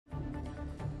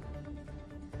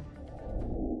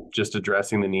just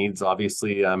addressing the needs.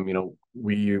 Obviously,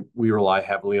 we rely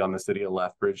heavily on the city of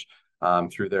Lethbridge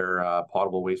through their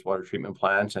potable wastewater treatment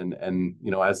plant, and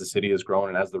as the city has grown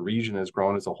and as the region has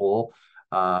grown as a whole,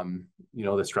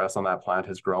 the stress on that plant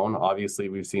has grown. Obviously,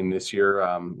 we've seen this year,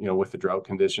 with the drought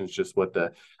conditions, just what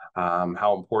the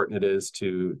how important it is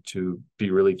to be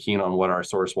really keen on what our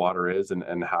source water is,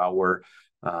 and how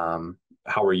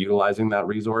we're utilizing that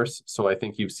resource. So I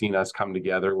think you've seen us come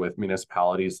together with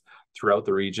municipalities throughout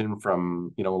the region,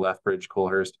 from Lethbridge,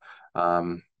 Coolhurst,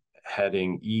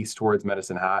 heading east towards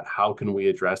Medicine Hat. How can we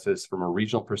address this from a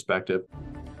regional perspective?